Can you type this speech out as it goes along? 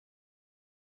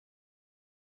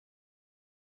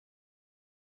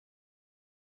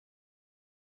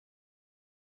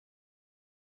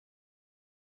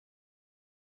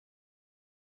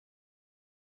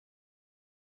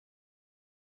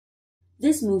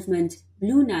This movement,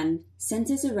 Blue Nun,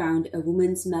 centers around a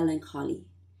woman's melancholy.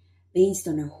 Based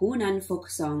on a Hunan folk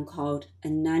song called A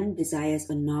Nun Desires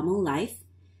a Normal Life,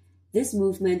 this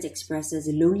movement expresses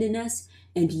loneliness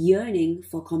and yearning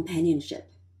for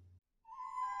companionship.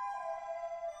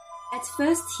 At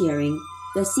first hearing,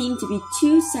 there seem to be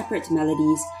two separate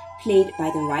melodies played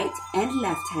by the right and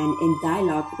left hand in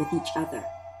dialogue with each other.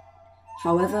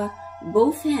 However,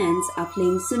 both hands are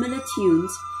playing similar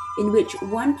tunes in which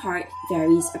one part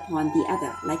varies upon the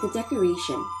other, like a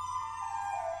decoration.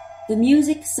 The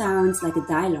music sounds like a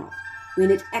dialogue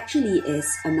when it actually is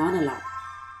a monologue.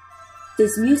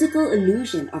 This musical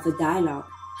illusion of a dialogue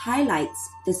highlights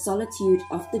the solitude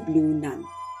of the Blue Nun.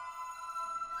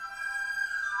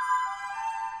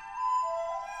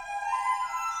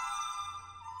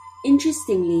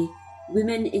 Interestingly,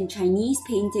 women in Chinese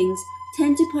paintings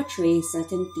tend to portray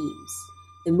certain themes,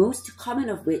 the most common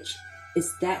of which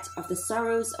is that of the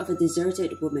sorrows of a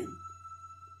deserted woman.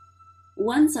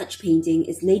 One such painting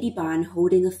is Lady Ban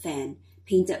holding a fan,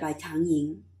 painted by Tang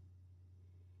Ying.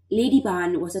 Lady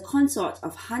Ban was a consort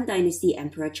of Han Dynasty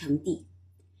Emperor Chengdi.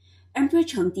 Emperor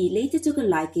Chengdi later took a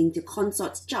liking to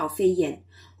consort Zhao Feiyan,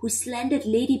 who slandered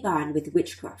Lady Ban with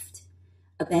witchcraft.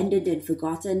 Abandoned and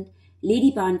forgotten,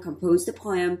 Lady Ban composed the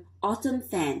poem Autumn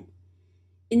Fan.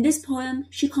 In this poem,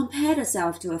 she compared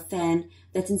herself to a fan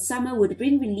that in summer would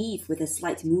bring relief with a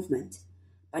slight movement,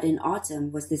 but in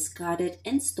autumn was discarded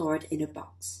and stored in a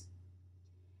box.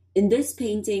 In this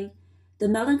painting, the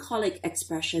melancholic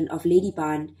expression of Lady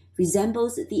Ban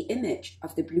resembles the image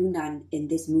of the Blue Nun in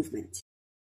this movement.